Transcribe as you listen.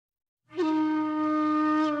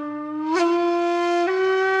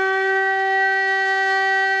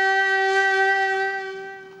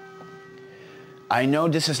I know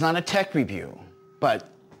this is not a tech review, but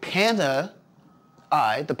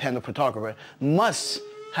the Panda Photographer, must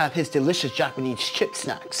have his delicious Japanese chip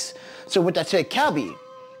snacks. So with that said, Calbee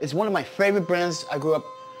is one of my favorite brands. I grew up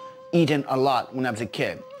eating a lot when I was a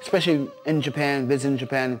kid, especially in Japan, visiting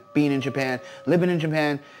Japan, being in Japan, living in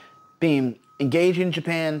Japan, being engaged in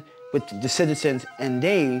Japan with the citizens, and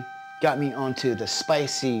they got me onto the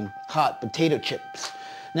spicy hot potato chips.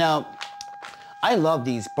 Now, I love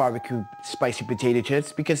these barbecue spicy potato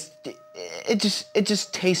chips because it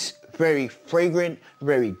just tastes very fragrant,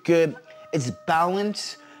 very good. It's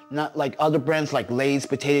balanced, not like other brands like Lay's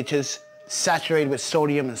potato chips, saturated with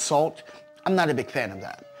sodium and salt. I'm not a big fan of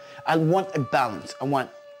that. I want a balance. I want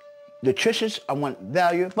nutritious, I want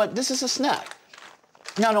value, but this is a snack.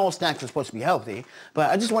 Not all snacks are supposed to be healthy, but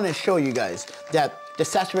I just want to show you guys that the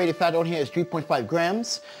saturated fat on here is 3.5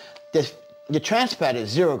 grams. The trans fat is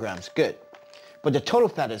 0 grams, good. But the total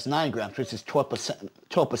fat is 9 grams, which is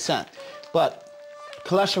 12%. But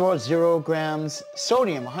cholesterol, 0 grams.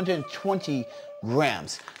 Sodium, 120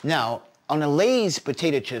 grams. Now, on the Lay's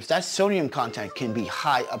potato chips, that sodium content can be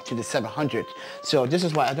high up to the 700. So this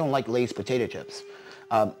is why I don't like Lay's potato chips.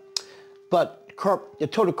 But the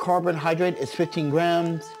total carbohydrate is 15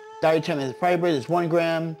 grams. Dietary fiber is 1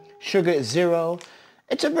 gram. Sugar is 0.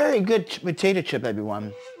 It's a very good potato chip,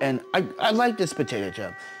 everyone. And I like this potato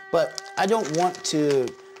chip. But I don't want to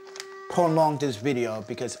prolong this video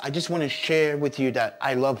because I just want to share with you that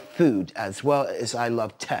I love food as well as I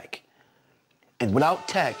love tech. And without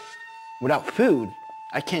tech, without food,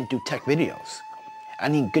 I can't do tech videos. I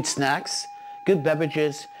need good snacks, good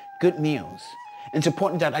beverages, good meals. It's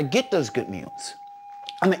important that I get those good meals.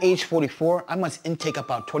 I'm at age 44. I must intake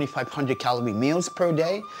about 2,500 calorie meals per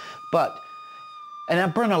day, and I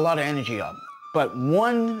burn a lot of energy up. But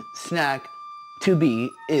one snack to be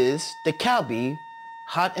is the Calbee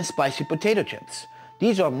hot and spicy potato chips.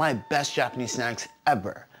 These are my best Japanese snacks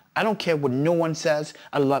ever. I don't care what no one says.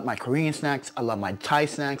 I love my Korean snacks. I love my Thai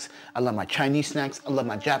snacks. I love my Chinese snacks. I love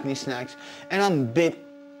my Japanese snacks. And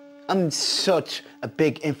I'm such a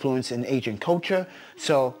big influence in Asian culture.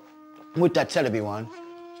 So with that said, everyone,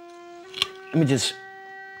 let me just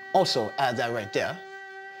also add that right there.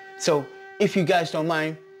 So if you guys don't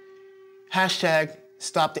mind, hashtag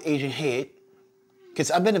stop the Asian hate, because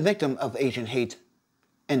I've been a victim of Asian hate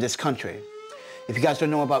in this country. If you guys don't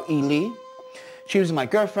know about E. Lee, she was my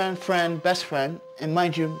girlfriend, friend, best friend, and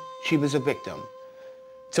mind you, she was a victim.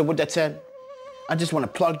 So with that said, I just want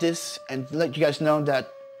to plug this and let you guys know that,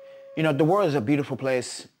 you know, the world is a beautiful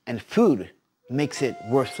place and food makes it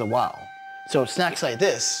worth the while. So snacks like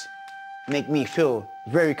this make me feel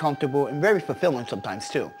very comfortable and very fulfilling sometimes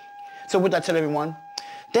too. So with that said, everyone,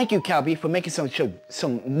 thank you, Calbee, for making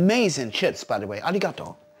some amazing chips, by the way.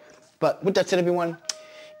 Arigato. But with that said, everyone,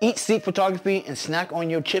 eat, sleep, photography, and snack on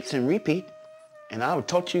your chips and repeat. And I will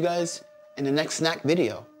talk to you guys in the next snack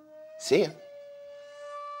video. See ya.